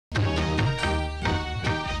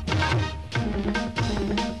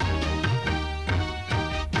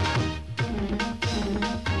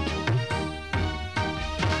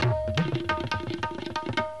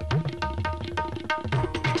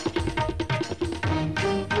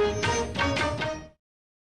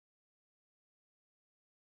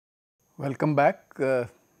Welcome back to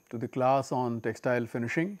the class on textile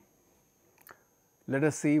finishing. Let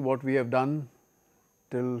us see what we have done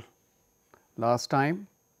till last time.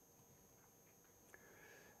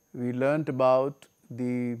 We learnt about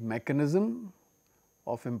the mechanism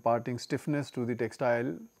of imparting stiffness to the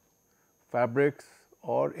textile fabrics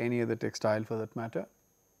or any other textile for that matter,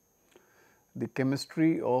 the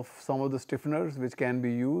chemistry of some of the stiffeners which can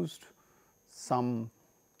be used, some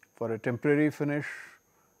for a temporary finish,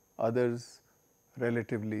 others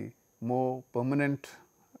relatively more permanent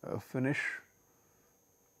finish,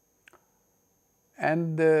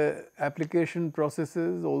 and the application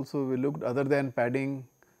processes also we looked. Other than padding,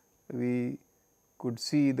 we could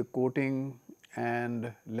see the coating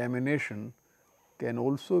and lamination can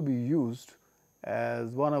also be used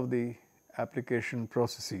as one of the application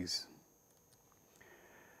processes.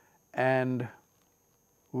 And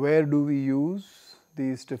where do we use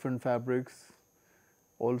these different fabrics?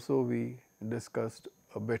 Also we discussed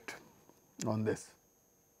a bit on this.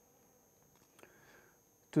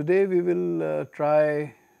 Today we will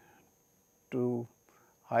try to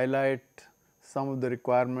highlight some of the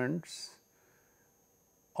requirements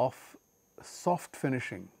of soft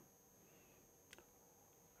finishing.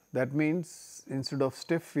 That means instead of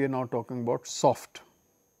stiff we are now talking about soft.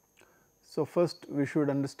 So, first we should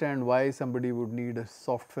understand why somebody would need a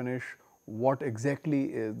soft finish, what exactly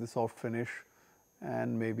is the soft finish,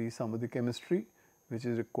 and maybe some of the chemistry which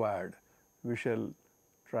is required. We shall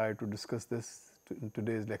try to discuss this in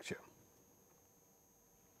today's lecture.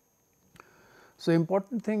 So,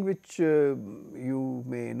 important thing which you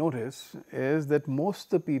may notice is that most of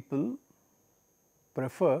the people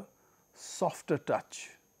prefer softer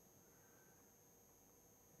touch.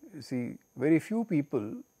 You see, very few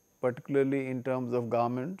people, particularly in terms of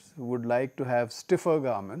garments, would like to have stiffer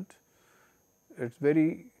garment. It is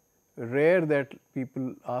very rare that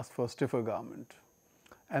people ask for stiffer garment,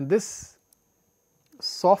 and this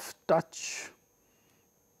soft touch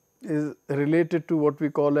is related to what we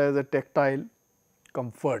call as a tactile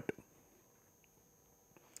comfort.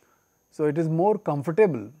 So, it is more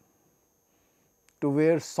comfortable to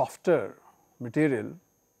wear softer material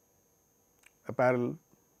apparel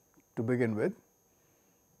to begin with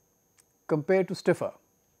compared to stiffer,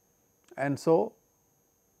 and so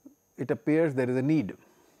it appears there is a need.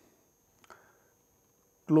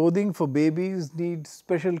 Clothing for babies need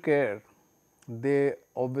special care. They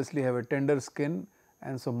obviously have a tender skin,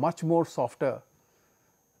 and so much more softer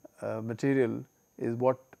material is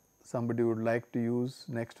what somebody would like to use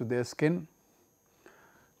next to their skin.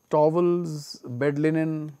 Towels, bed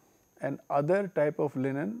linen and other type of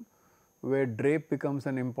linen where drape becomes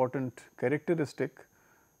an important characteristic,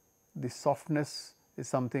 the softness is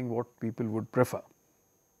something what people would prefer.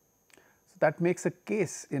 So, that makes a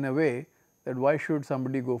case in a way that why should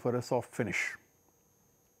somebody go for a soft finish.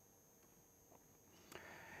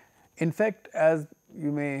 In fact, as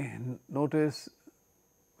you may notice,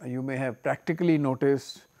 you may have practically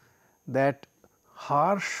noticed that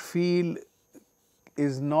harsh feel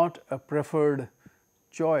is not a preferred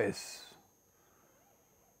choice.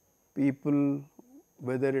 People,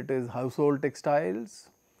 whether it is household textiles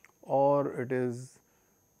or it is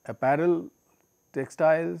apparel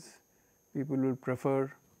textiles, people will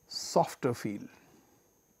prefer softer feel.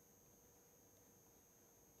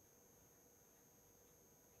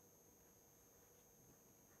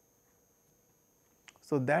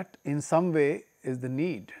 So, that in some way is the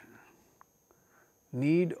need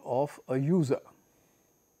of a user.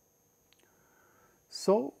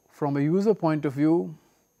 So, from a user point of view,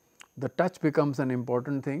 the touch becomes an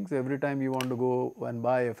important thing. So, every time you want to go and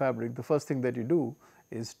buy a fabric, the first thing that you do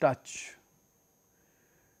is touch,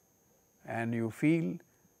 and you feel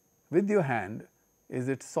with your hand, is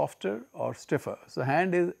it softer or stiffer. So,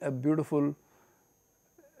 hand is a beautiful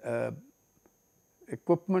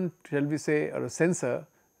equipment, shall we say, or a sensor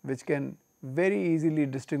which can very easily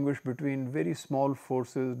distinguish between very small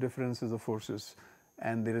forces, differences of forces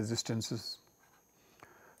and the resistances.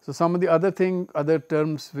 So, some of the other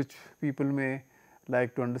terms which people may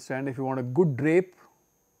like to understand, if you want a good drape,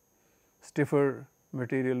 stiffer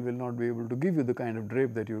material will not be able to give you the kind of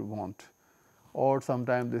drape that you want, or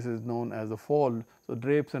sometimes this is known as a fall. So,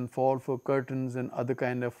 drapes and fall for curtains and other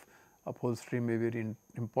kind of upholstery may be very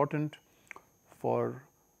important. For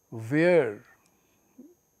wear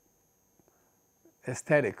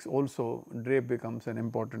aesthetics also, drape becomes an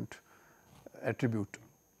important attribute.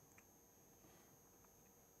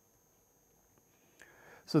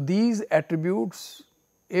 So, these attributes,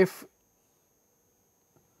 if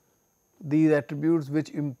these attributes which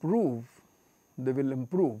improve, they will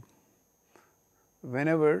improve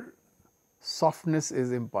whenever softness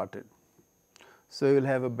is imparted. So, you will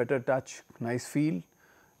have a better touch, nice feel,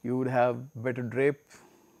 you would have better drape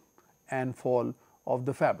and fall of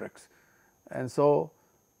the fabrics. And so,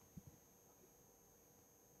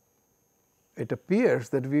 it appears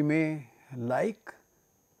that we may like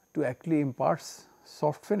to actually impart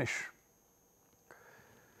soft finish.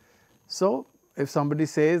 So, if somebody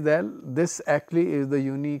says that this actually is the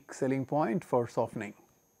unique selling point for softening,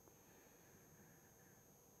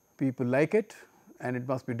 people like it and it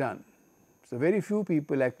must be done. So, very few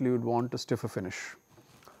people actually would want a stiffer finish,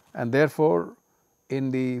 and therefore,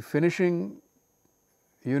 in the finishing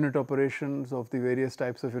unit operations of the various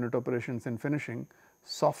types of unit operations in finishing,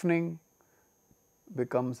 softening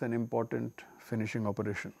becomes an important finishing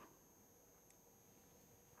operation.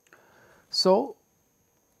 So,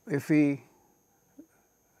 if we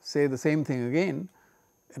say the same thing again,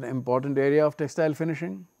 an important area of textile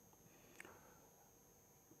finishing,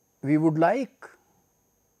 we would like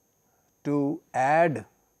to add,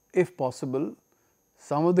 if possible,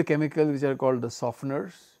 some of the chemicals which are called the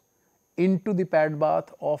softeners into the pad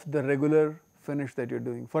bath of the regular finish that you are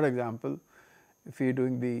doing. For example, if you are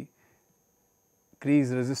doing the crease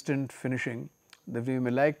resistant finishing, then we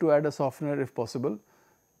may like to add a softener if possible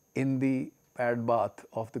in the pad bath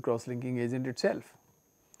of the cross linking agent itself.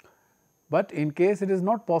 But in case it is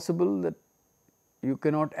not possible, that you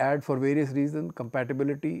cannot add for various reasons,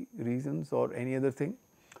 compatibility reasons or any other thing,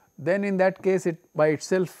 then in that case it by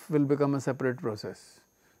itself will become a separate process.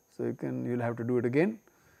 So, you will have to do it again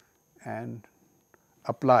and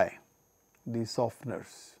apply the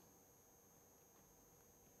softeners.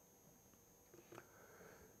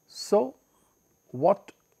 So,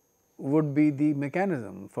 what would be the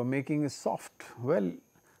mechanism for making it soft? Well,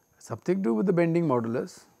 something to do with the bending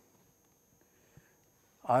modulus.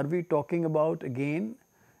 Are we talking about again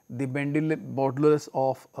the bending modulus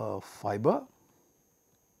of a fiber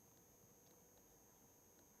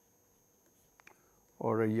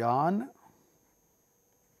or a yarn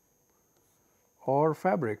or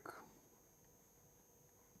fabric?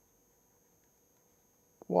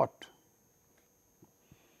 What?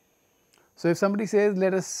 So, if somebody says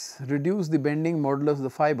let us reduce the bending modulus of the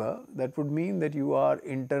fiber, that would mean that you are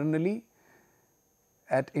internally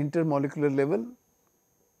at intermolecular level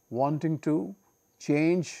wanting to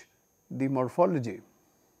change the morphology.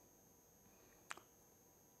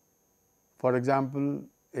 For example,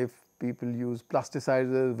 if people use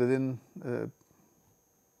plasticizers within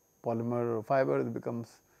polymer or fiber, it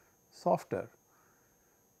becomes softer,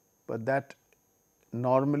 but that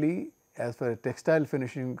normally as far as textile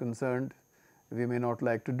finishing is concerned, we may not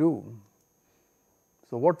like to do.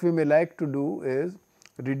 So, what we may like to do is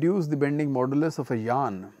reduce the bending modulus of a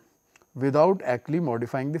yarn without actually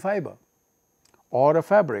modifying the fiber, or a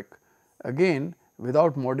fabric again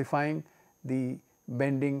without modifying the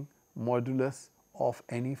bending modulus of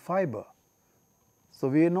any fiber. So,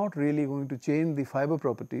 we are not really going to change the fiber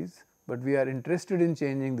properties, but we are interested in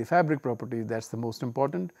changing the fabric properties, that is the most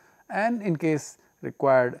important, and in case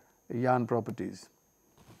required yarn properties.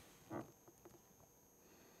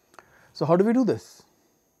 So, how do we do this?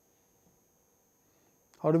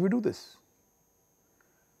 How do we do this?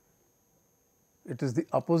 It is the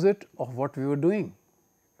opposite of what we were doing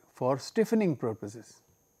for stiffening purposes.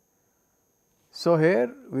 So,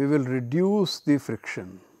 here we will reduce the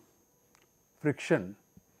friction. Friction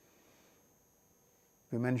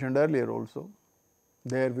we mentioned earlier also,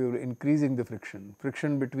 there we were increasing the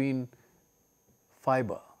friction between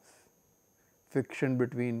fibers, friction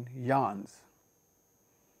between yarns,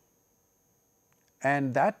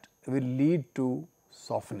 and that will lead to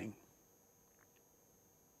softening.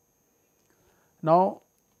 Now,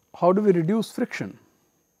 how do we reduce friction?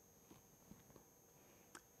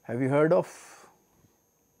 Have you heard of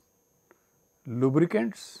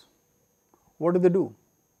lubricants? What do they do?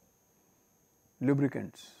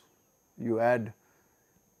 Lubricants, you add,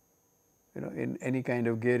 in any kind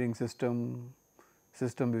of gearing systems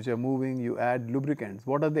which are moving, you add lubricants.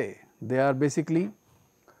 What are they? They are basically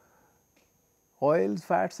oils,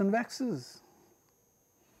 fats and waxes.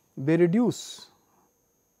 They reduce,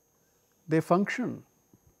 they function.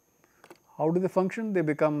 How do they function? They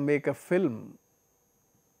make a film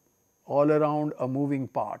all around a moving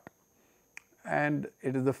part, and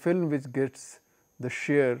it is the film which gets the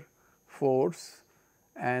shear force,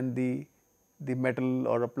 and the metal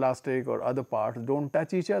or a plastic or other parts do not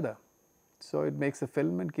touch each other. So, it makes a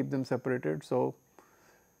film and keep them separated. So,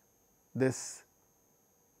 this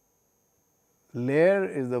layer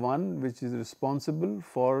is the one which is responsible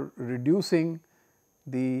for reducing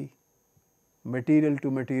the material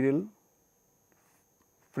to material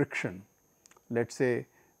friction. Let us say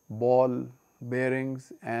ball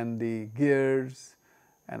bearings and the gears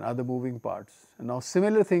and other moving parts. And now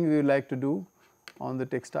similar thing we would like to do on the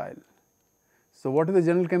textile. So, what is the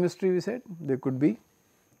general chemistry we said? There could be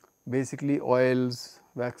basically oils,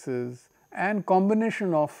 waxes and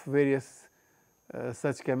combination of various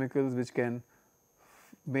such chemicals which can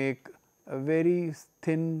make a very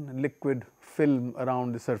thin liquid film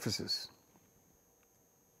around the surfaces.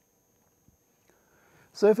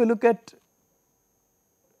 So, if you look at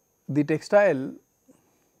the textile,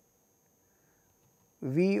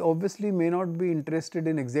 we obviously may not be interested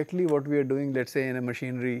in exactly what we are doing, let us say in a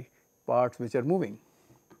machinery parts which are moving,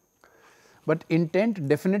 but intent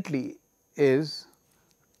definitely is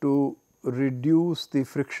to reduce the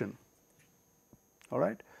friction, all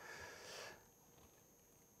right.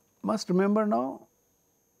 Must remember now,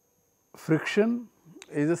 friction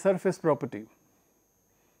is a surface property,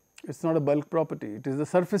 it is not a bulk property, it is the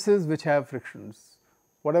surfaces which have frictions.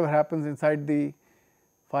 Whatever happens inside the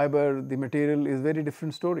fiber, the material is very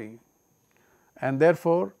different story, and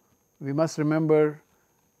therefore, we must remember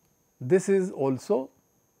this is also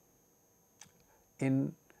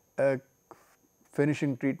in a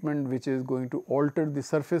finishing treatment which is going to alter the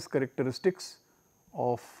surface characteristics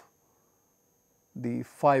of the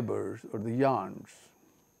fibers or the yarns.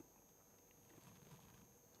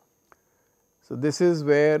 So, this is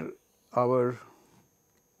where our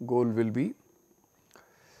goal will be,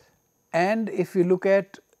 and if you look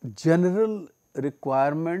at general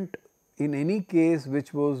requirement in any case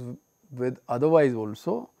which was with otherwise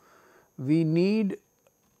also, we need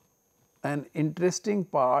an interesting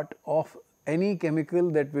part of any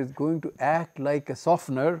chemical that is going to act like a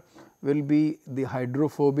softener will be the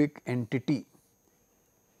hydrophobic entity.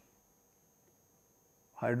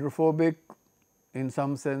 Hydrophobic, in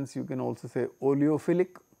some sense you can also say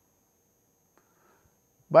oleophilic,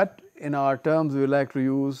 but in our terms we like to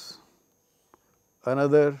use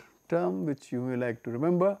another term which you may like to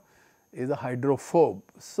remember is a hydrophobe.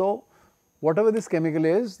 So, whatever this chemical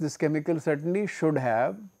is, this chemical certainly should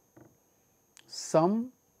have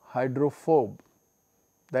some hydrophobe,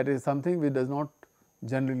 that is something which does not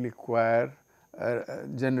generally require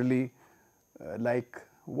like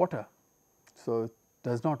water. So, it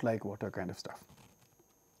does not like water kind of stuff.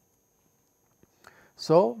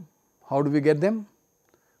 So, how do we get them?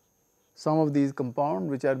 Some of these compounds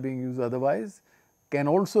which are being used otherwise can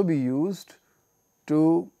also be used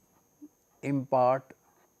to impart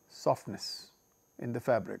softness in the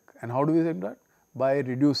fabric. And how do we do that? By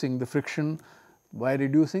reducing the friction, by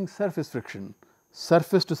reducing surface friction,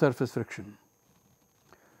 surface to surface friction.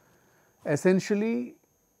 Essentially,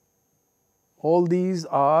 all these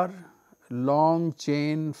are long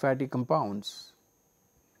chain fatty compounds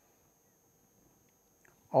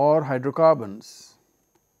or hydrocarbons,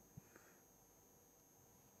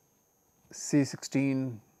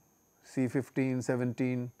 C16, C15,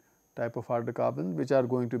 17 type of hydrocarbon which are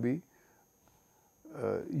going to be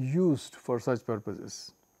used for such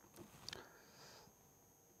purposes.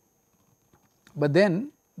 But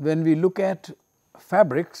then when we look at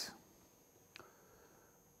fabrics,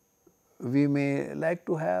 we may like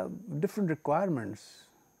to have different requirements.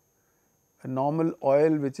 A normal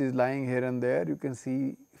oil which is lying here and there, you can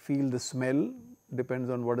feel the smell, depends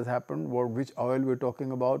on what has happened, which oil we are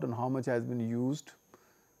talking about and how much has been used,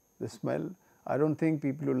 the smell. I do not think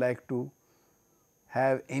people would like to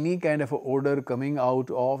have any kind of a odor coming out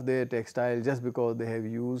of their textile just because they have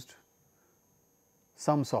used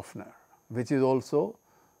some softener, which is also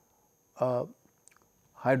a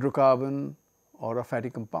hydrocarbon or a fatty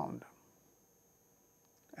compound.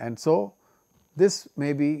 And so, this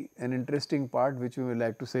may be an interesting part which we would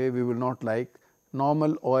like to say we will not like.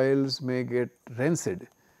 Normal oils may get rancid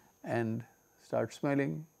and start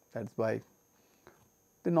smelling, that is by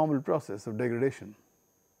the normal process of degradation.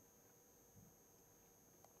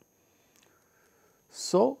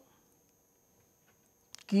 So,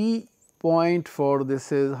 key point for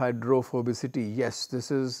this is hydrophobicity. Yes,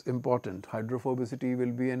 this is important. Hydrophobicity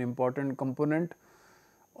will be an important component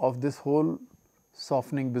of this whole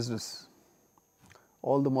softening business.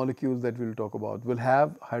 All the molecules that we will talk about will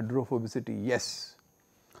have hydrophobicity, yes,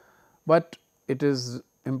 but it is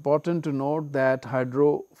important to note that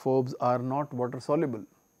hydrophobes are not water soluble.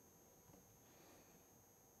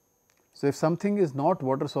 So, if something is not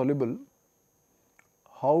water soluble,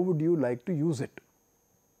 how would you like to use it?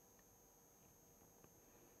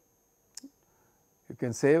 You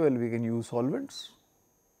can say, well, we can use solvents,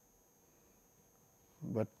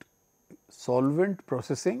 but solvent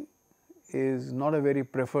processing is not a very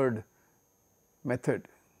preferred method.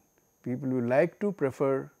 People will like to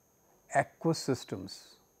prefer aqueous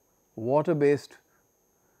systems, water based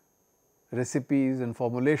recipes and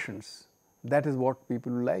formulations. That is what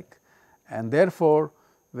people like, and therefore,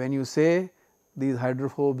 when you say these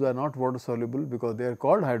hydrophobes are not water soluble because they are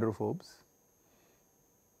called hydrophobes,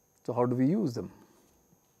 so how do we use them?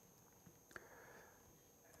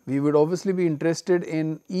 We would obviously be interested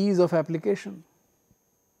in ease of application.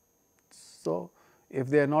 So, if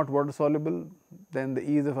they are not water soluble, then the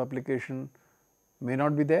ease of application may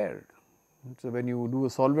not be there. So, when you do a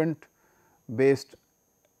solvent based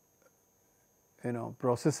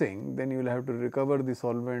processing, then you will have to recover the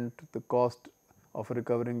solvent, the cost of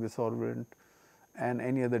recovering the solvent and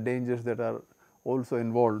any other dangers that are also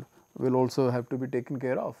involved will also have to be taken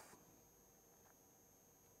care of.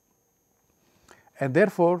 And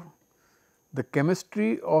therefore, the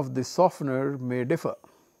chemistry of the softener may differ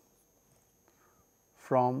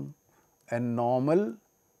from a normal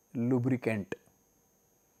lubricant.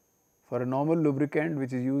 For a normal lubricant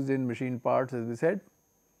which is used in machine parts, as we said,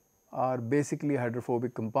 are basically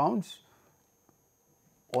hydrophobic compounds,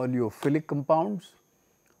 oleophilic compounds,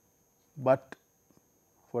 but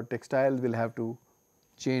for textiles we will have to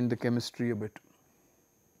change the chemistry a bit.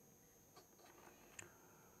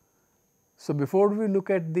 So, before we look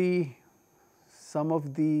at some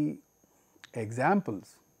of the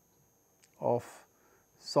examples of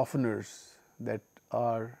softeners that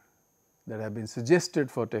have been suggested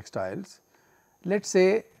for textiles, let us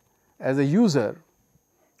say as a user,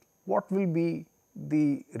 what will be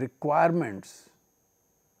the requirements,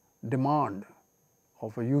 demand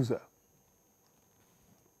of a user.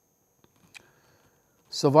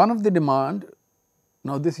 So, one of the demand,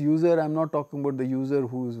 now this user I am not talking about the user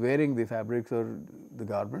who is wearing the fabrics or the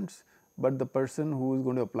garments, but the person who is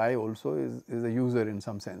going to apply also is a user in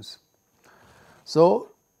some sense.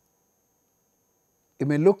 So, you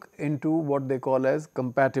may look into what they call as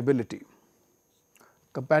compatibility.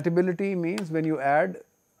 Compatibility means when you add,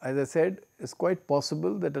 as I said, it is quite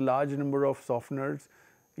possible that a large number of softeners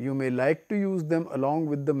you may like to use them along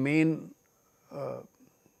with the main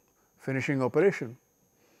finishing operation.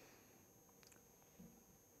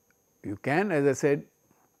 You can, as I said,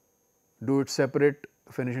 do it separate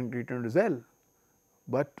finishing treatment as well,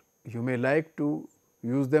 but you may like to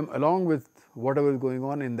use them along with whatever is going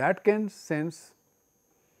on. In that sense,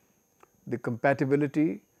 the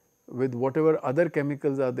compatibility with whatever other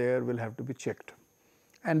chemicals are there will have to be checked,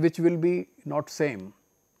 and which will be not same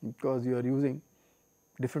because you are using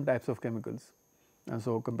different types of chemicals, and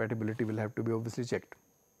so compatibility will have to be obviously checked.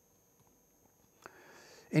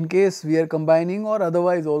 In case we are combining or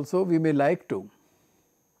otherwise also, we may like to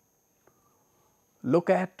look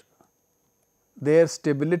at their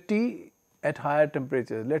stability at higher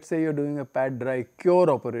temperatures. Let us say you are doing a pat dry cure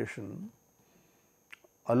operation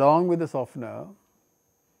along with a softener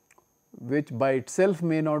which by itself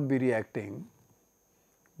may not be reacting,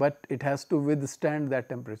 but it has to withstand that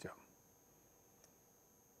temperature.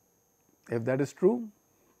 If that is true,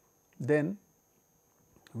 then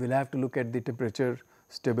we will have to look at the temperature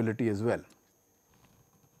stability as well.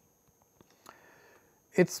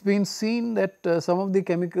 It has been seen that some of the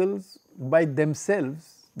chemicals by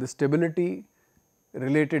themselves, the stability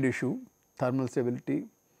related issue, thermal stability,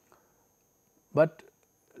 but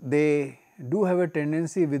they do have a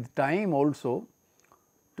tendency with time also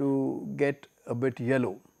to get a bit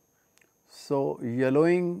yellow. So,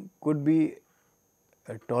 yellowing could be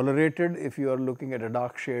tolerated if you are looking at a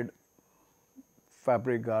dark shade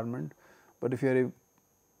fabric garment, but if you are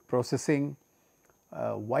processing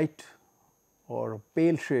white or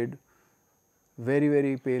pale shade,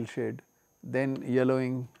 very pale shade, then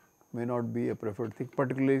yellowing may not be a preferred thing,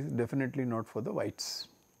 particularly definitely not for the whites.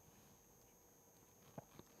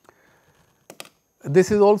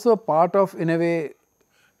 This is also a part of, in a way,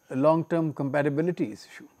 a long term compatibility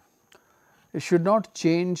issue. It should not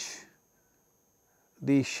change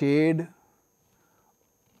the shade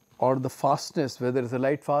or the fastness, whether it is a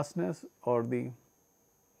light fastness or the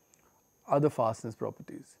other fastness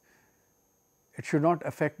properties. It should not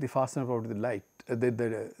affect the fastness property of the light,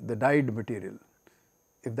 the dyed material.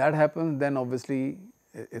 If that happens, then obviously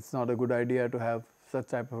it is not a good idea to have such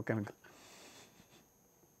type of a chemical.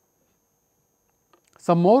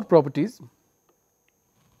 Some more properties.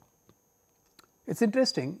 It is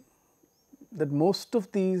interesting that most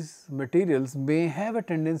of these materials may have a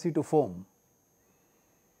tendency to foam.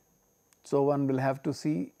 So, one will have to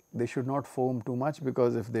see they should not foam too much,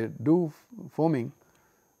 because if they do foaming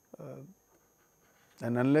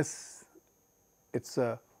and unless it is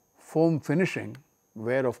a foam finishing,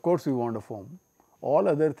 where of course we want a foam, all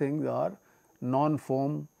other things are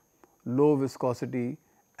non-foam, low viscosity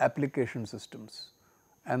application systems,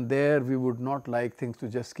 and there we would not like things to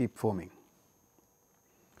just keep foaming.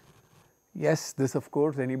 Yes, this of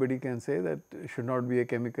course anybody can say that should not be a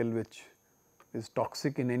chemical which is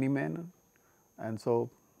toxic in any manner, and so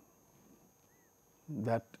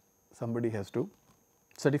that somebody has to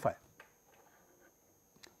certify.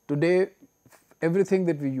 Today everything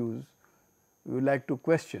that we use, we would like to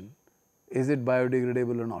question, is it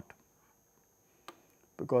biodegradable or not?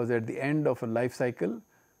 Because at the end of a life cycle,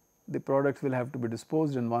 the products will have to be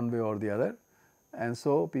disposed in one way or the other, and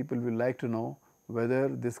so people will like to know whether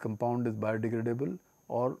this compound is biodegradable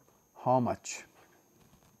or how much.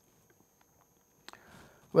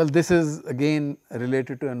 Well, this is again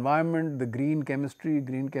related to environment. The green chemistry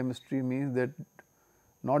means that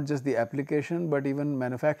not just the application, but even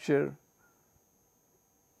manufacture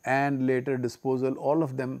and later disposal, all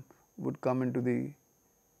of them would come into the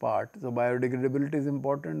part. So, biodegradability is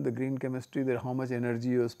important, the green chemistry, that how much energy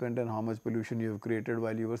you have spent and how much pollution you have created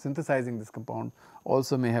while you were synthesizing this compound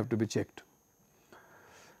also may have to be checked.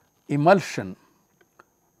 Emulsion.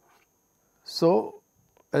 So,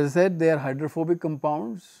 as I said, they are hydrophobic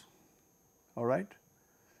compounds, all right,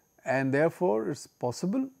 and therefore, it is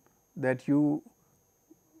possible that you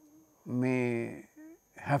may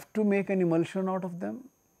have to make an emulsion out of them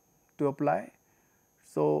to apply.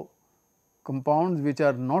 So, compounds which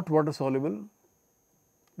are not water soluble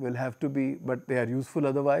will have to be, but they are useful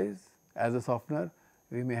otherwise as a softener,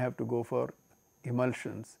 we may have to go for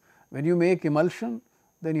emulsions. When you make emulsion,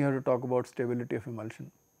 then you have to talk about stability of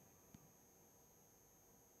emulsion.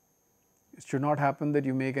 It should not happen that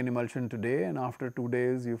you make an emulsion today and after 2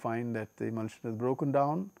 days you find that the emulsion has broken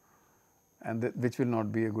down, and which will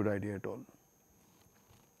not be a good idea at all.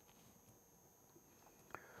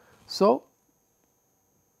 So,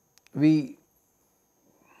 we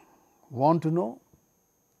want to know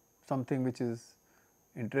something which is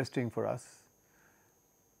interesting for us.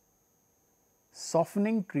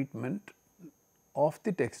 Softening treatment of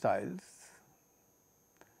the textiles,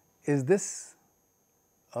 is this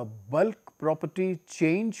a bulk property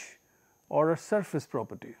change or a surface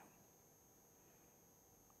property?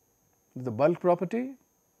 The bulk property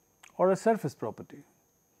or a surface property?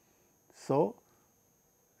 So,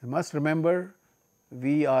 you must remember,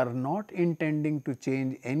 we are not intending to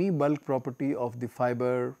change any bulk property of the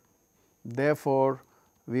fiber. Therefore,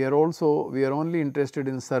 we are only interested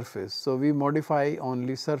in surface. So, we modify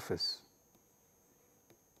only surface.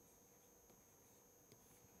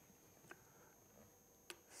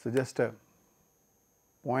 So, just a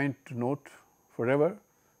point to note forever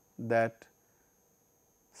that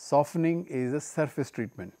softening is a surface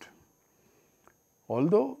treatment.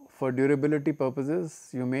 Although for durability purposes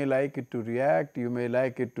you may like it to react, you may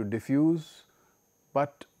like it to diffuse,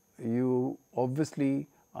 but you obviously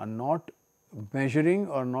are not measuring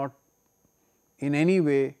or not in any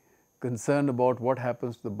way concerned about what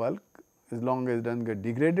happens to the bulk. As long as it does not get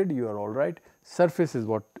degraded, you are all right. Surface is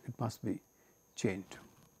what it must be changed.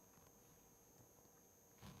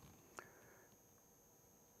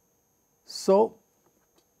 So,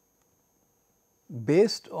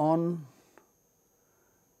 based on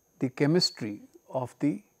the chemistry of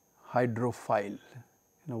the hydrophile,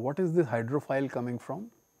 what is this hydrophile coming from?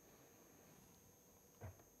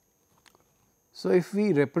 So, if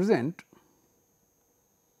we represent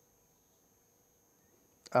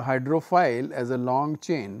a hydrophile as a long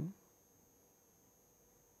chain,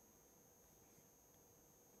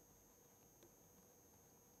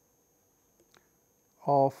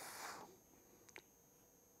 of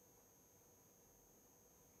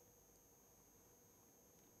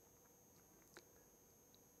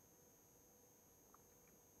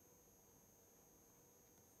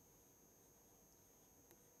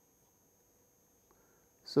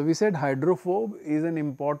so we said hydrophobe is an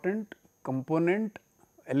important component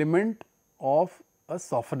element of a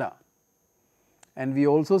softener, and we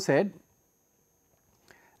also said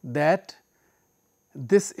that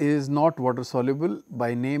this is not water soluble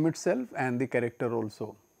by name itself and the character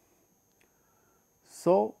also.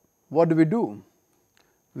 So, what do?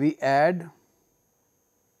 We add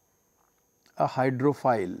a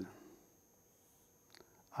hydrophile.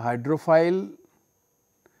 A hydrophile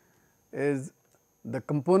is the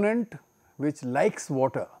component which likes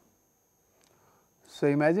water. So,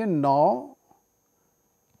 imagine now,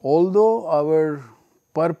 although our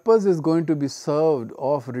purpose is going to be served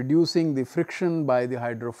of reducing the friction by the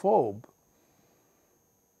hydrophobe,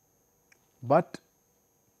 but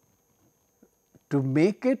to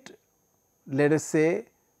make it, let us say,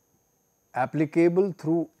 applicable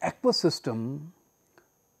through aqueous system,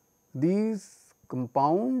 these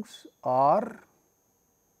compounds are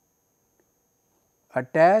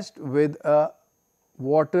attached with a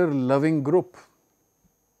water loving group,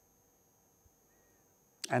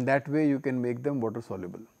 and that way you can make them water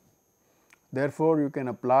soluble. Therefore, you can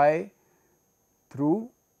apply through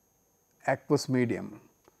aqueous medium.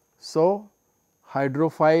 So,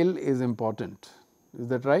 hydrophile is important, is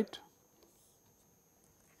that right?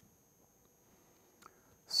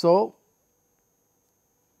 So,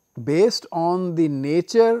 based on the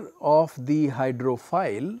nature of the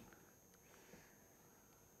hydrophile,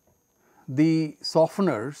 the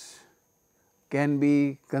softeners can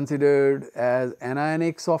be considered as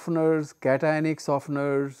anionic softeners, cationic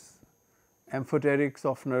softeners, amphoteric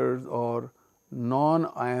softeners or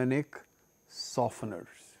non-ionic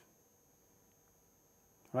softeners,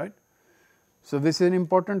 right. So, this is an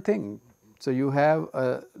important thing. So, you have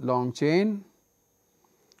a long chain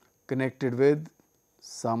connected with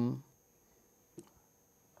some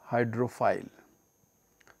hydrophile.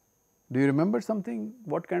 Do you remember something?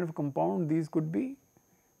 What kind of compound these could be?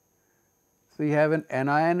 So, you have an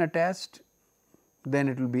anion attached, then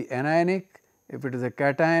it will be anionic. If it is a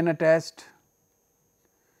cation attached,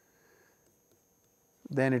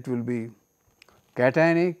 then it will be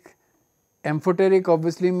cationic. Amphoteric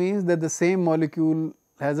obviously means that the same molecule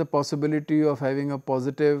has a possibility of having a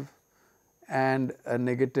positive and a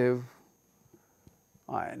negative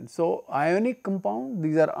ion. So, ionic compound,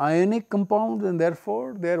 these are ionic compounds and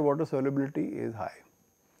therefore, their water solubility is high.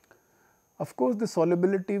 Of course, the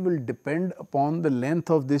solubility will depend upon the length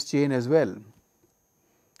of this chain as well,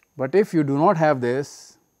 but if you do not have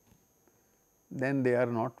this, then they are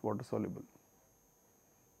not water soluble.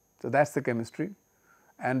 So, that is the chemistry,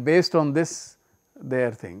 and based on this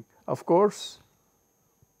their thing. Of course,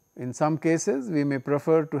 in some cases we may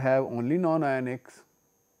prefer to have only non-ionics,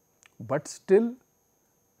 but still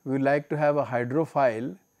we like to have a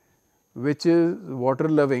hydrophile which is water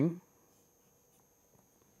loving,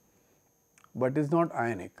 but is not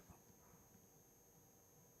ionic,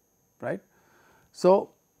 right. So,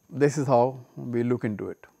 this is how we look into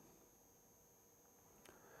it.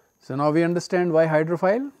 So, now we understand why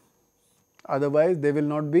hydrophile, otherwise they will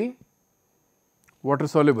not be water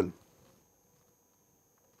soluble.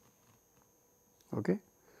 Okay.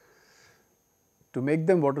 To make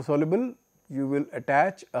them water soluble, you will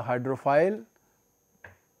attach a hydrophile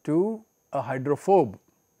to a hydrophobe.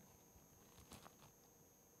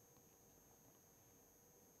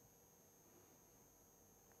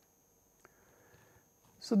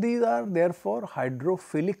 So, these are therefore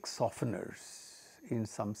hydrophilic softeners in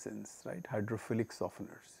some sense, right, hydrophilic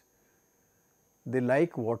softeners. They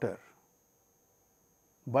like water,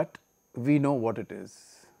 but we know what it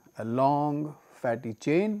is, a long fatty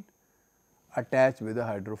chain attached with a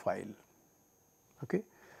hydrophile. Okay.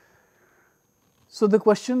 So, the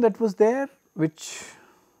question that was there which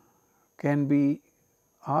can be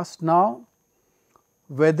asked now,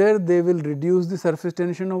 whether they will reduce the surface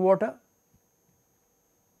tension of water,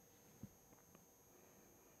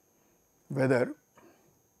 whether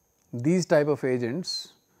these type of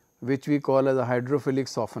agents which we call as a hydrophilic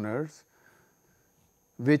softeners,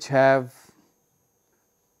 which have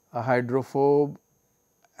a hydrophobe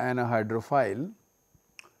and a hydrophile,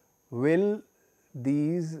 will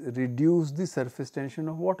these reduce the surface tension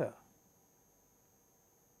of water?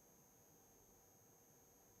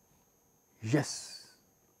 Yes,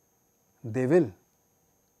 they will.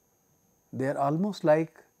 They are almost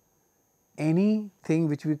like anything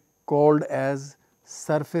which we called as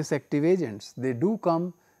surface active agents. They do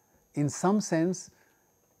come in some sense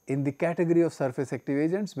in the category of surface active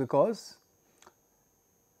agents, because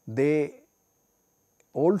they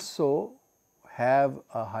also have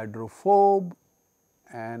a hydrophobe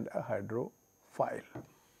and a hydrophile.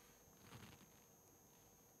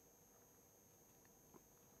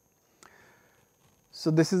 So,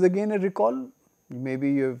 this is again a recall,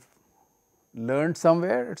 maybe you have learned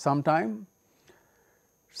somewhere at some time.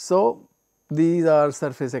 So, these are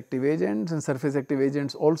surface active agents, and surface active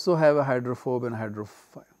agents also have a hydrophobe and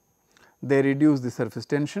hydrophile. They reduce the surface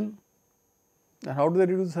tension. And how do they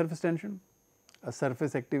reduce the surface tension? A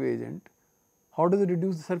surface active agent, how does it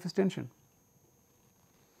reduce the surface tension?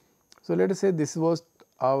 So, let us say this was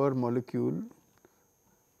our molecule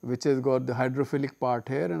which has got the hydrophilic part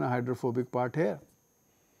here and a hydrophobic part here.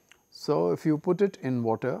 So, if you put it in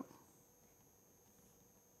water,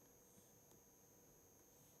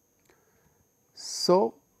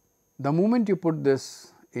 so the moment you put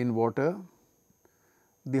this in water,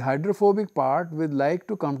 the hydrophobic part will like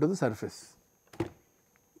to come to the surface,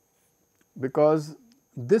 because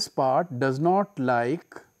this part does not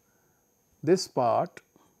like, this part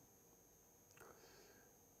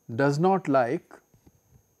does not like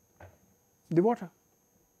the water.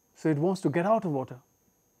 So, it wants to get out of water,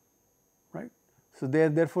 right. So, they are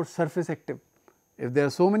therefore surface active. If there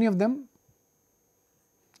are so many of them,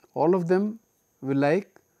 all of them will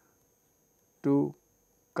like to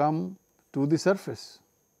come to the surface,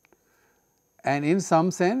 and in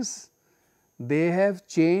some sense they have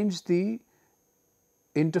changed the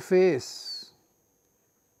interface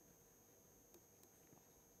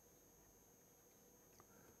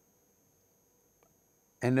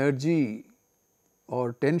energy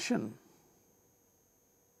or tension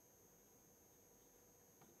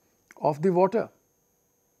of the water,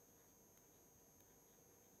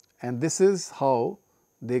 and this is how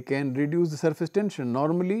they can reduce the surface tension.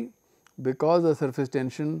 Normally, because of surface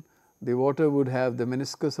tension, the water would have the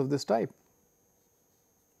meniscus of this type.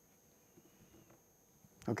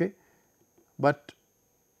 Okay. But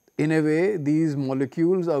in a way, these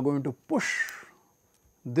molecules are going to push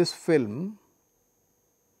this film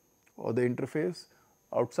or the interface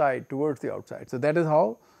outside, towards the outside. So, that is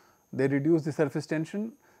how they reduce the surface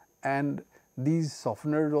tension, and these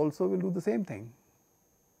softeners also will do the same thing.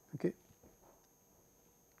 Okay.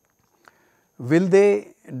 Will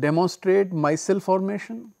they demonstrate micelle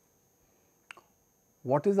formation?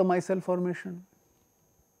 What is a micelle formation?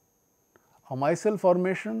 A micelle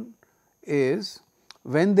formation is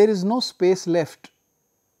when there is no space left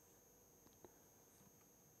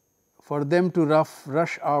for them to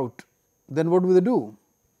rush out, then what do they do?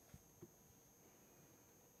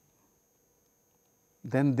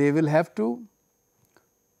 Then they will have to,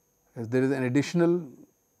 as there is an additional,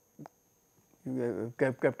 you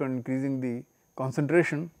have kept on increasing the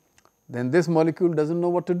concentration, then this molecule does not know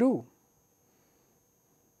what to do.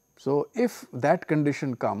 So, if that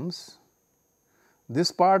condition comes,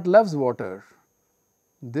 this part loves water,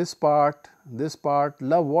 this part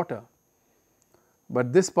love water,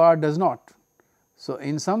 but this part does not. So,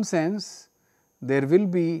 in some sense there will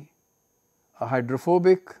be a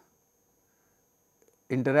hydrophobic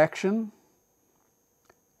interaction,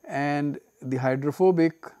 and the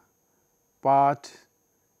hydrophobic part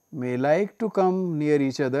may like to come near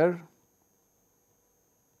each other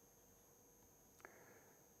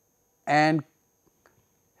and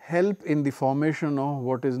help in the formation of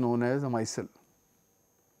what is known as a micelle,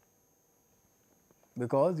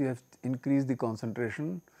 because you have increased the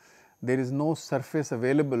concentration. There is no surface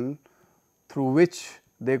available through which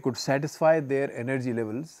they could satisfy their energy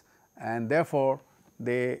levels, and therefore,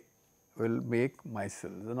 they will make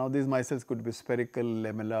micelles. Now, these micelles could be spherical,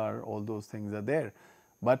 lamellar, all those things are there,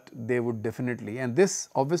 but they would definitely, and this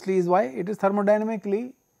obviously is why it is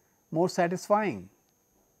thermodynamically more satisfying.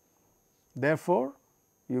 Therefore,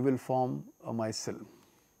 you will form a micelle.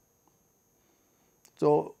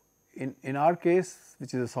 So, in our case,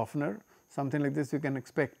 which is a softener, something like this you can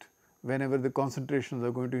expect whenever the concentrations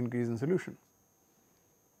are going to increase in solution.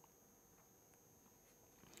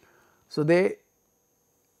 So, they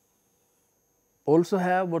also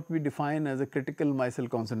have what we define as a critical micelle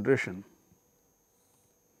concentration.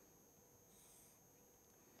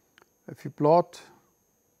 If you plot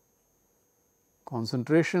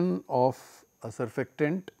concentration of a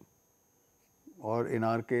surfactant, or in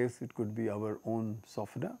our case it could be our own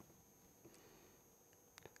softener,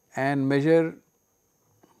 and measure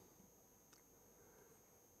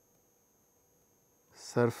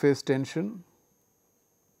surface tension,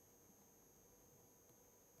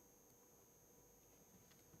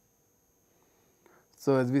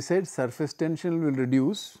 so as we said, surface tension will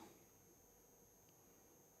reduce,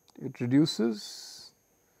 it reduces,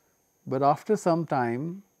 but after some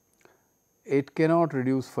time it cannot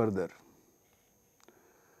reduce further.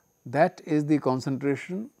 That is the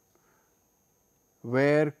concentration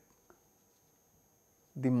where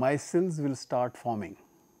the micelles will start forming.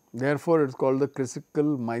 Therefore, it is called the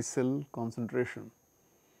critical micelle concentration.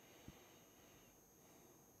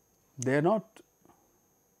 They are not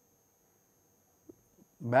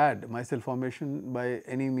bad. Micelle formation by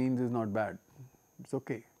any means is not bad, it is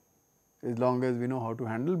okay, as long as we know how to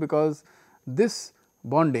handle, because this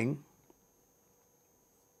bonding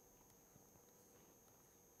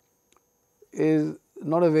is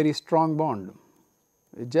not a very strong bond,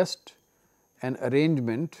 it is just an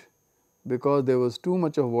arrangement, because there was too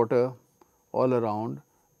much of water all around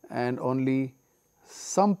and only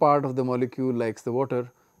some part of the molecule likes the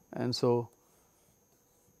water, and so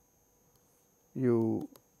you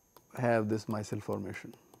have this micelle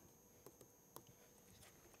formation,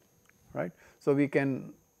 right. So, we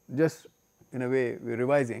can just in a way we are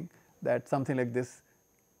revising that something like this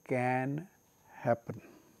can happen.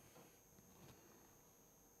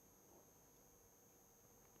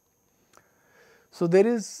 So, there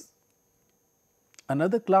is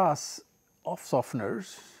another class of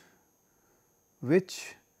softeners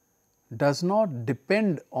which does not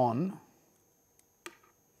depend on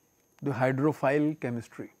the hydrophile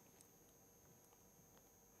chemistry.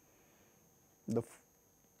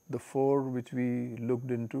 The four which we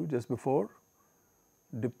looked into just before,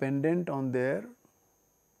 dependent on the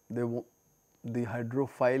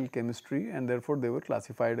hydrophile chemistry, and therefore they were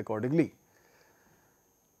classified accordingly.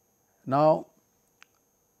 Now,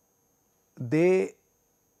 they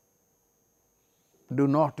do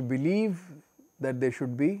not believe that they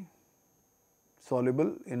should be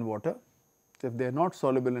soluble in water. So, if they are not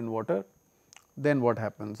soluble in water, then what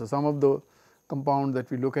happens? So, some of the compounds that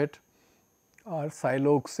we look at are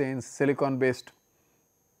siloxanes, silicon based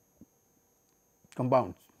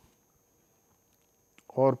compounds,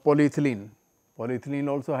 or polyethylene. Polyethylene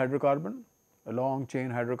also hydrocarbon, a long chain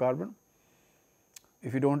hydrocarbon.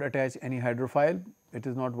 If you do not attach any hydrophile, it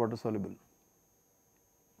is not water soluble.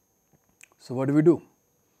 So, what do?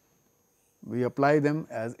 We apply them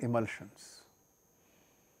as emulsions.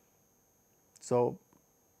 So,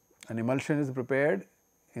 an emulsion is prepared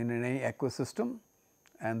in any aqueous system,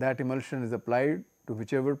 and that emulsion is applied to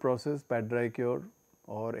whichever process, pat dry cure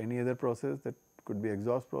or any other process, that could be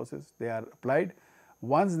exhaust process, they are applied.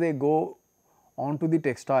 Once they go onto the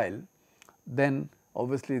textile, then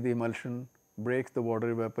obviously the emulsion breaks, the water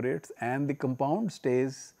evaporates, and the compound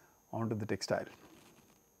stays onto the textile.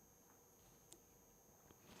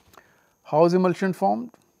 How is emulsion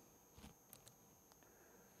formed?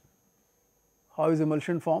 How is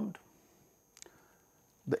emulsion formed?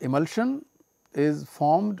 The emulsion is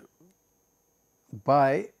formed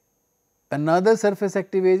by another surface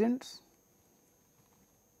active agents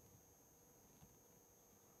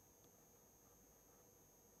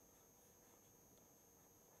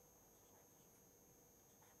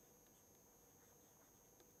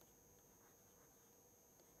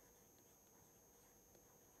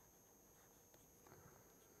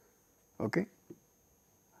okay.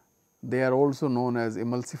 They are also known as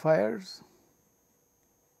emulsifiers.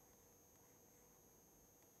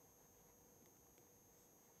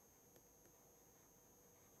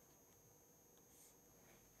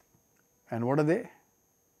 And what are they?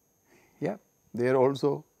 Yeah, they are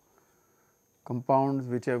also compounds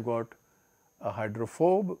which have got a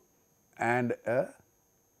hydrophobe and a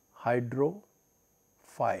hydrophile.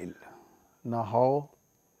 Now, how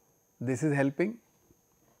this is helping?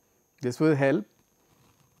 This will help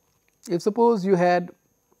if suppose you had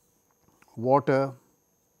water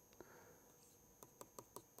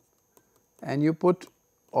and you put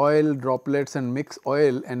oil droplets and mix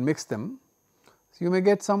them. So, you may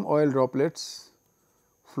get some oil droplets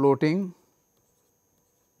floating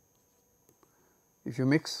if you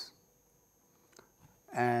mix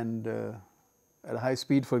and at high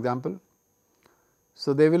speed, for example.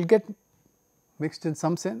 So, they will get mixed in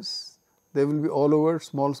some sense, they will be all over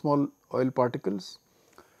small oil particles.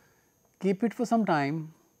 Keep it for some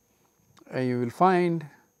time and you will find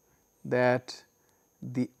that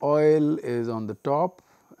the oil is on the top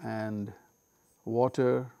and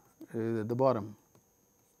water is at the bottom.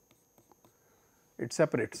 It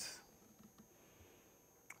separates.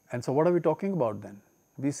 And so, what are we talking about then?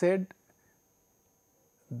 We said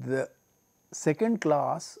the second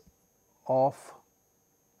class of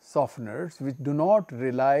softeners which do not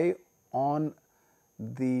rely on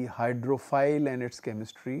the hydrophile and its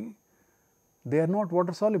chemistry, they are not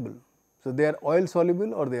water soluble. So, they are oil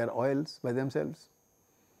soluble or they are oils by themselves.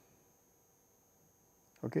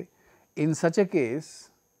 Okay. In such a case,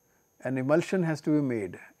 an emulsion has to be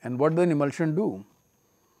made, and what does an emulsion do?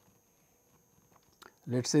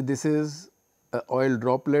 Let us say this is an oil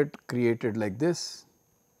droplet created like this.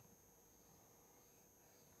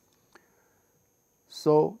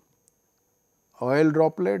 So, oil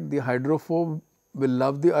droplet, the hydrophobe will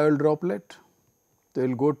love the oil droplet, they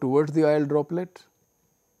will go towards the oil droplet,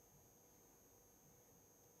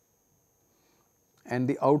 and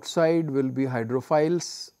the outside will be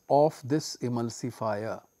hydrophiles of this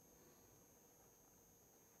emulsifier.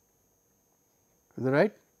 Is that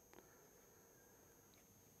right?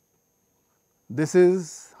 This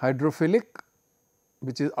is hydrophilic,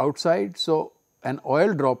 which is outside. So, an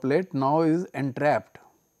oil droplet now is entrapped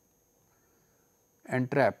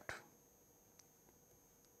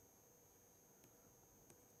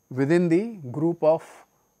within the group of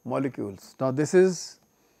molecules. Now, this is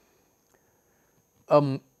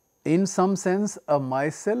in some sense a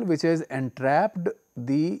micelle which has entrapped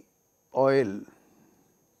the oil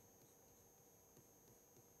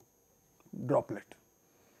droplet.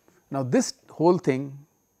 Now, this whole thing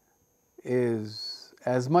is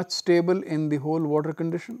as much stable in the whole water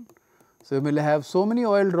condition. So, you will have so many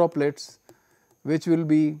oil droplets which will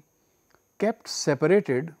be kept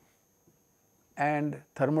separated and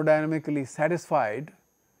thermodynamically satisfied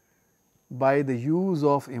by the use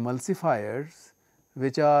of emulsifiers,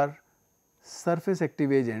 which are surface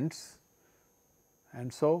active agents,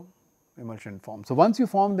 and so emulsion forms. So, once you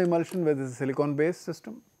form the emulsion, whether it is a silicon based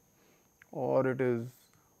system or it is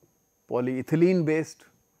polyethylene based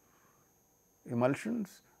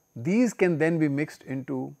emulsions, these can then be mixed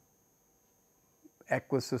into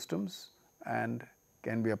aqueous systems and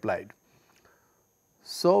can be applied.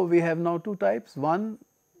 So, we have now two types. One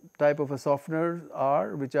type of a softener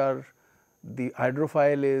are which are the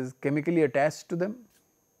hydrophile is chemically attached to them,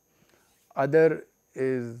 other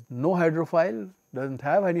is no hydrophile, does not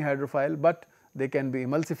have any hydrophile, but they can be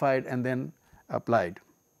emulsified and then applied.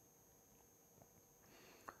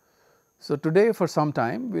 So, today for some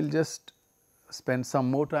time we will just spend some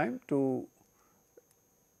more time to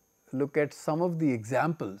look at some of the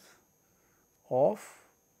examples of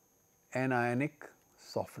anionic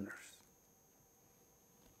softeners.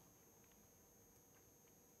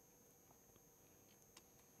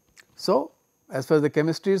 So, as far as the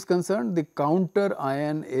chemistry is concerned, the counter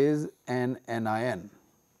ion is an anion.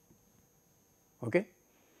 Okay.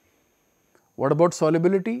 What about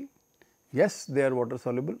solubility? Yes, they are water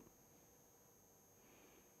soluble.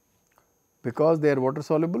 Because they are water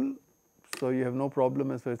soluble, so you have no problem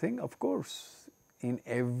as far as thing. Of course, in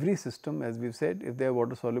every system, as we have said, if they are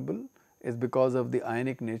water soluble, is because of the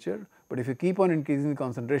ionic nature, but if you keep on increasing the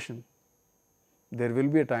concentration, there will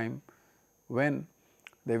be a time when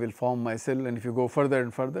they will form micelle, and if you go further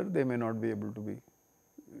and further, they may not be able to be,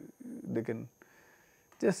 they can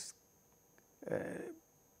just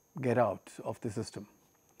get out of the system,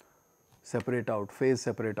 separate out, phase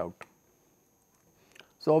separate out.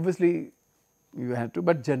 So, obviously, you have to,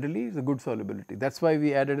 but generally it is a good solubility. That is why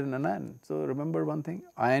we added an anion. So, remember one thing,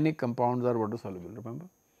 ionic compounds are water soluble, remember.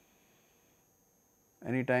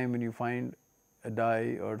 Any time when you find a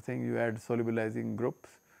dye or thing, you add solubilizing groups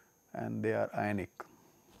and they are ionic.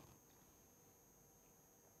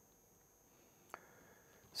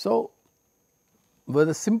 So, well,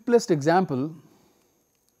 the simplest example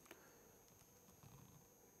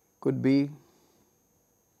could be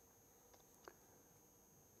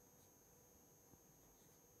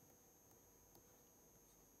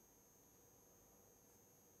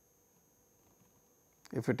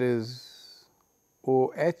if it is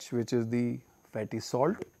OH, which is the fatty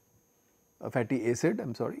salt, fatty acid, I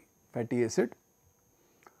am sorry, fatty acid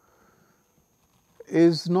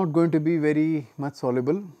is not going to be very much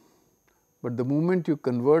soluble, but the moment you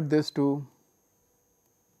convert this to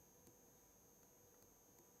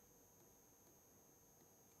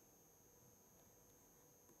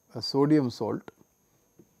a sodium salt,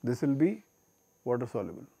 this will be water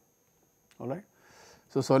soluble, all right.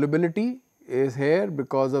 So, solubility is here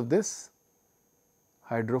because of this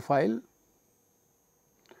hydrophile,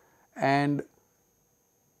 and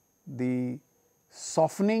the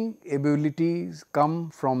softening abilities come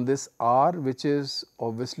from this R, which is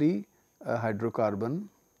obviously a hydrocarbon.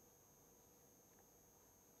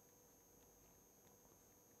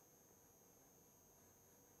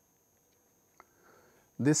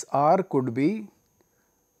 This R could be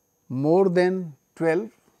more than 12,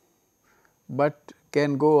 but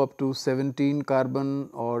can go up to 17 carbon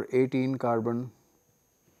or 18 carbon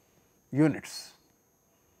units,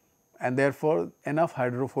 and therefore, enough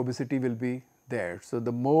hydrophobicity will be there. So,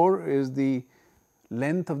 the more is the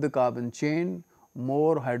length of the carbon chain,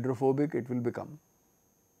 more hydrophobic it will become,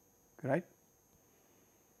 right.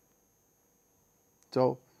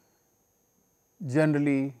 So,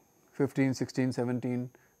 generally 15, 16, 17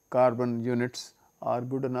 carbon units are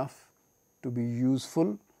good enough to be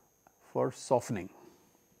useful for softening.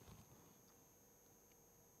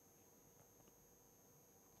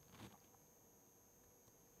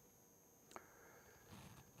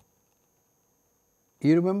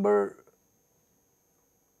 You remember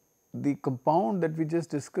the compound that we just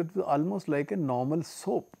discussed was almost like a normal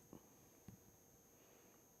soap.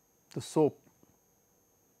 The soap,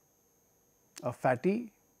 a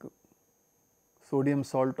fatty sodium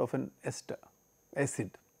salt of an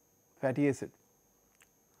acid, fatty acid.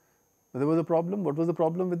 But there was a problem. What was the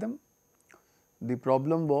problem with them? The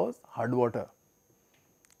problem was hard water.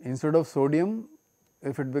 Instead of sodium,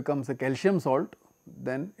 if it becomes a calcium salt,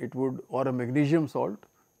 then it would, or a magnesium salt,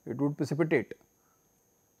 it would precipitate,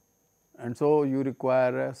 and so you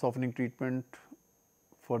require a softening treatment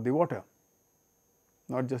for the water,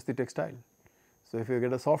 not just the textile. So, if you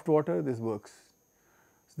get a soft water, this works.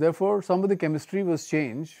 So, therefore, some of the chemistry was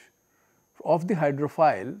changed of the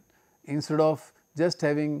hydrophile. Instead of just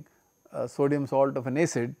having a sodium salt of an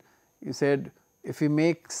acid, you said if we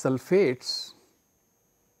make sulfates,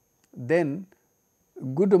 then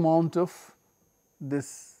good amount of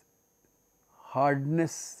this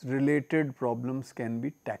hardness related problems can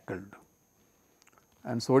be tackled.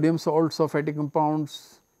 And sodium salts of fatty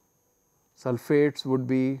compounds, sulfates would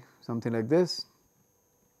be something like this.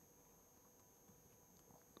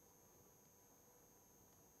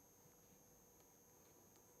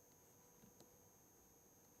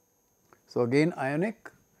 So, again ionic,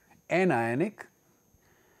 anionic,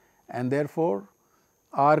 and therefore,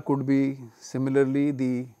 R could be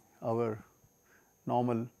similarly our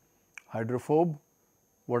normal hydrophobe,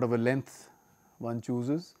 whatever length one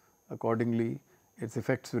chooses, accordingly its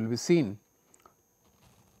effects will be seen.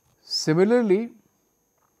 Similarly,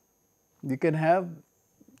 you can have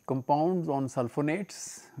compounds on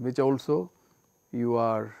sulfonates, which also you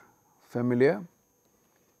are familiar.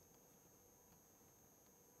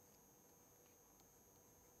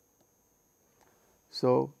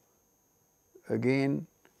 So, again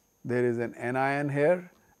there is an anion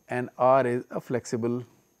here and R is a flexible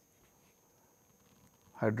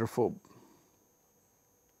hydrophobe.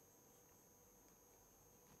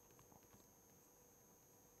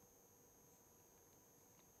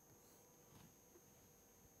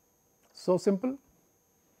 So simple.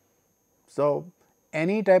 So,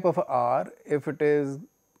 any type of R, if it is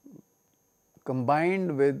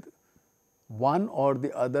combined with one or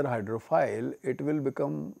the other hydrophile, it will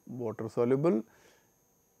become water soluble.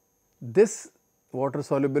 This water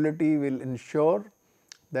solubility will ensure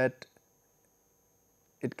that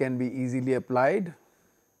it can be easily applied,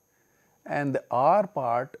 and the R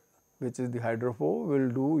part, which is the hydrophobe, will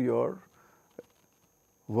do your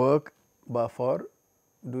work for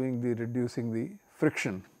doing the reducing the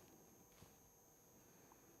friction.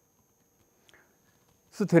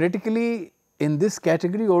 So, theoretically in this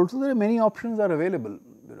category also there are many options are available.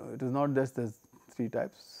 It is not just the 3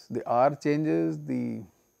 types. The R changes, the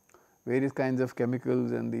various kinds of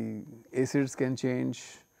chemicals and the acids can change,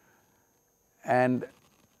 and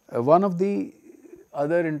one of the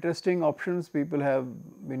other interesting options people have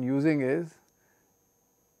been using is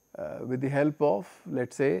with the help of, let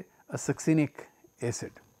us say, a succinic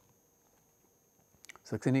acid.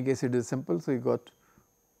 Succinic acid is simple. So, you got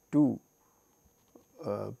 2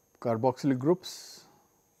 carboxylic groups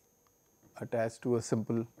attached to a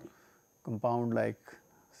simple compound like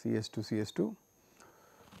CS2CS2.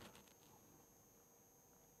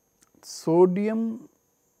 Sodium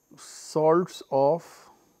salts of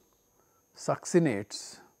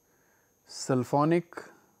succinates, sulfonic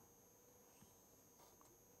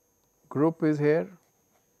group is here,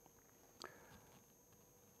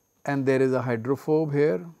 and there is a hydrophobe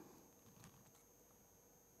here,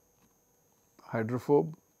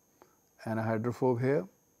 hydrophobe and a hydrophobe here,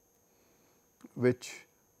 which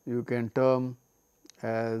you can term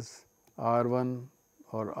as R1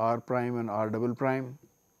 or R prime and R double prime,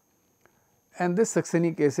 and this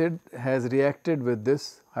succinic acid has reacted with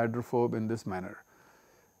this hydrophobe in this manner.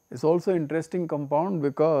 It is also interesting compound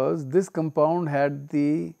because this compound had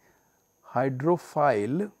the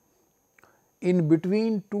hydrophile in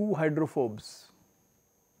between 2 hydrophobes.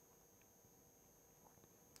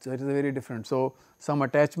 So, it is a very different. So, some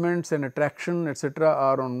attachments and attraction etcetera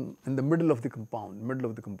are in the middle of the compound,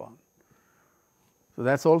 So,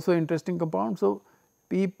 that is also interesting compound. So,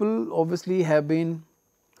 people obviously have been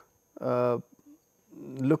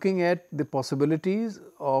looking at the possibilities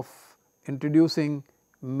of introducing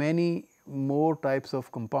many more types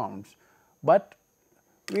of compounds, but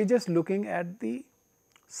we are just looking at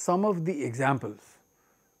some of the examples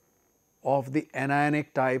of the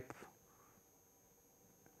anionic type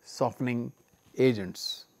softening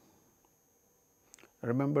agents.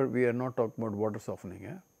 Remember, we are not talking about water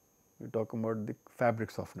softening, we are talking about the fabric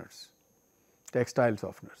softeners, textile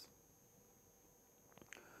softeners.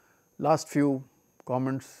 Last few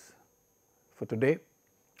comments for today.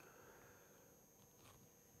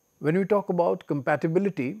 When we talk about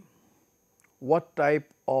compatibility, what type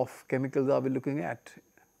of chemicals are we looking at?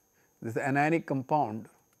 This anionic compound,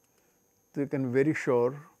 so you can be very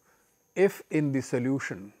sure if in the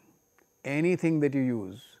solution anything that you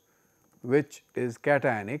use which is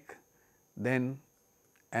cationic, then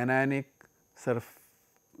anionic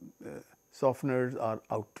softeners are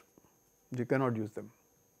out, you cannot use them,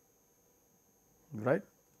 right.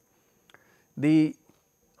 The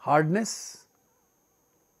hardness,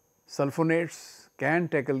 sulfonates can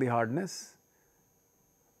tackle the hardness,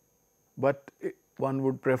 but one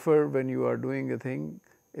would prefer when you are doing a thing,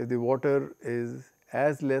 if the water is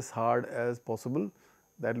as less hard as possible,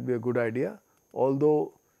 that will be a good idea,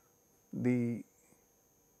 although the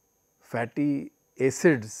fatty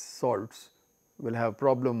acids salts will have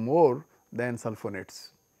problem more than sulfonates.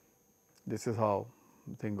 This is how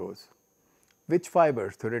the thing goes. Which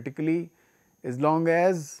fibers? Theoretically, as long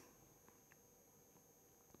as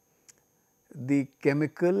the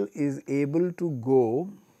chemical is able to go.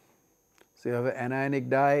 So, you have an anionic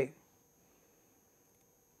dye,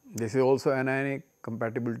 this is also anionic,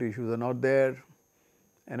 compatibility issues are not there,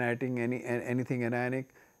 anything anionic,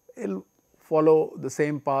 it will follow the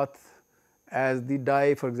same path as the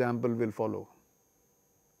dye, for example, will follow.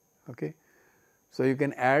 Okay. So, you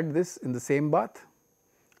can add this in the same bath,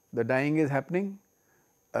 the dyeing is happening,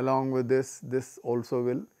 along with this also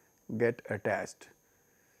will get attached.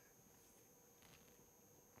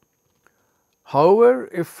 However,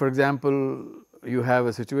 if for example, you have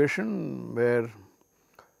a situation where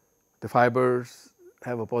the fibers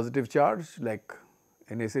have a positive charge, like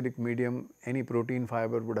in acidic medium, any protein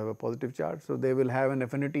fiber would have a positive charge. So, they will have an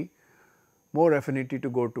affinity, more affinity to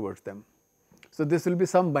go towards them. So, this will be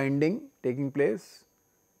some binding taking place,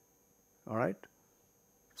 all right.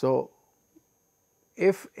 So,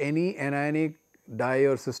 if any anionic dye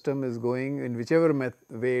or system is going in whichever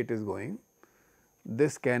way it is going,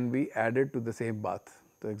 this can be added to the same bath.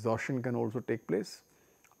 The exhaustion can also take place.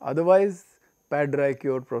 Otherwise, pad dry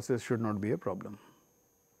cure process should not be a problem.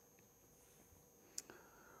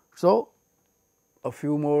 So, a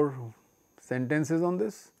few more sentences on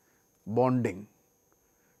this bonding.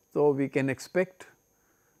 So, we can expect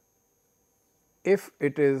if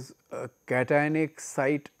it is a cationic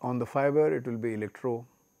site on the fiber, it will be electrovalent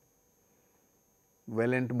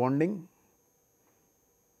bonding,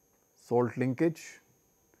 salt linkage,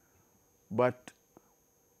 but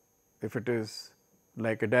if it is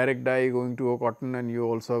like a direct dye going to a cotton and you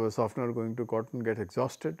also have a softener going to cotton, gets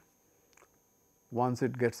exhausted. Once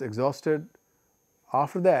it gets exhausted,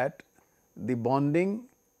 after that the bonding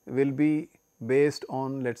will be based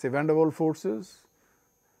on, let us say, van der Waals forces.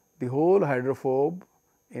 The whole hydrophobe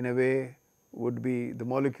in a way would be, the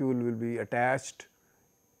molecule will be attached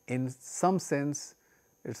in some sense.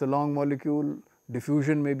 It is a long molecule,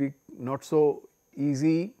 diffusion may be not so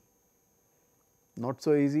easy,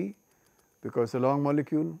 because a long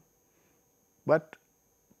molecule, but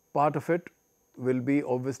part of it will be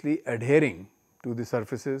obviously adhering to the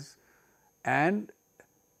surfaces, and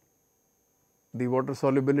the water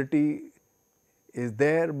solubility is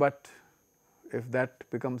there, but if that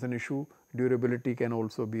becomes an issue, durability can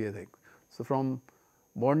also be a thing. So, from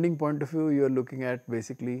bonding point of view, you are looking at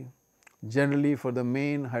basically generally for the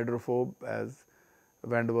main hydrophobe as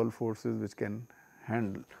van der Waals forces which can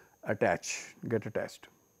handle, get attached.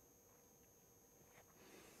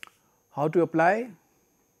 How to apply?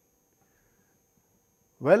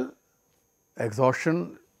 Well,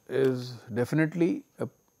 exhaustion is definitely a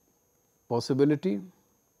possibility.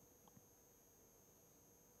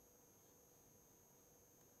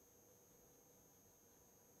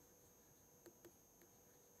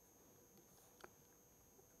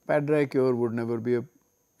 Pad dry cure would never be a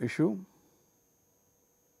issue.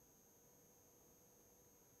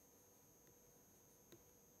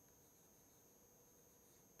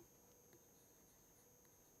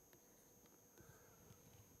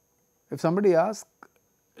 If somebody asks,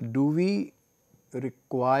 do we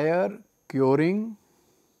require curing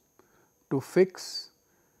to fix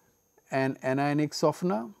an anionic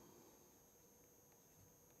softener?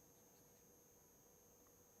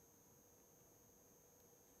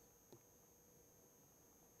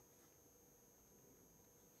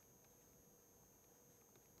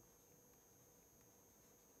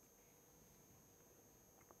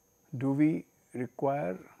 Do we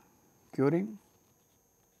require curing?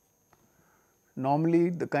 Normally,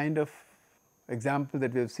 the kind of example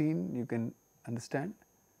that we have seen, you can understand,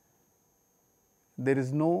 there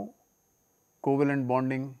is no covalent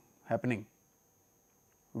bonding happening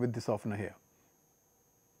with the softener here.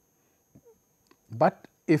 But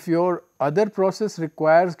if your other process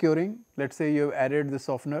requires curing, let us say you have added the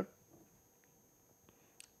softener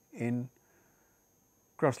in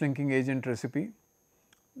cross-linking agent recipe,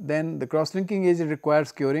 then the cross-linking agent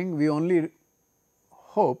requires curing. We only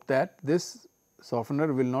hope that this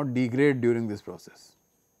softener will not degrade during this process,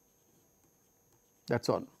 that is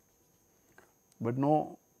all, but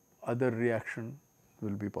no other reaction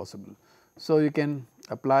will be possible. So, you can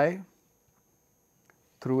apply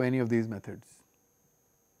through any of these methods.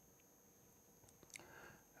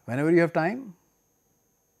 Whenever you have time,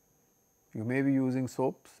 you may be using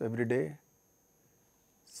soaps every day.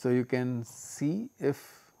 So, you can see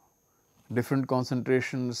if different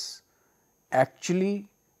concentrations actually,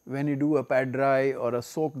 when you do a pad dry or a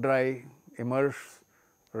soak dry, immerse,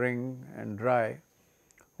 wring and dry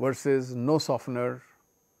versus no softener,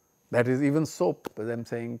 that is even soap, as I am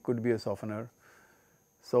saying, could be a softener.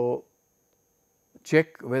 So,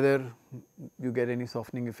 check whether you get any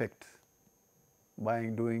softening effect by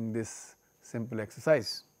doing this simple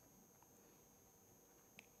exercise.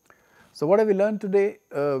 So, what have we learned today?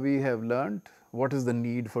 We have learned what is the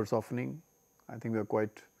need for softening. I think we are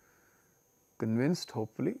quite convinced,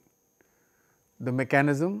 hopefully. The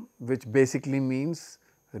mechanism, which basically means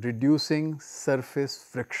reducing surface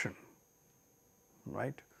friction,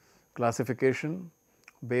 right. Classification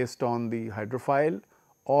based on the hydrophile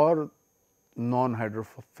or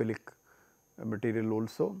non-hydrophilic material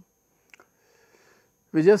also.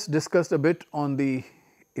 We just discussed a bit on the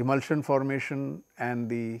emulsion formation and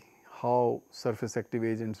the how surface active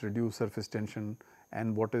agents reduce surface tension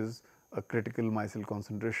and what is a critical micelle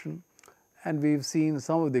concentration, and we have seen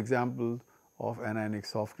some of the examples of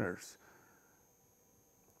anionic softeners.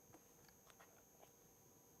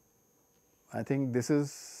 I think this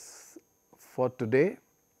is for today.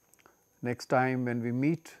 Next time when we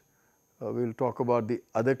meet, we will talk about the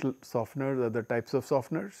other softeners, other types of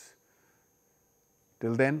softeners.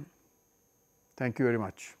 Till then, thank you very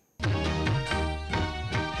much.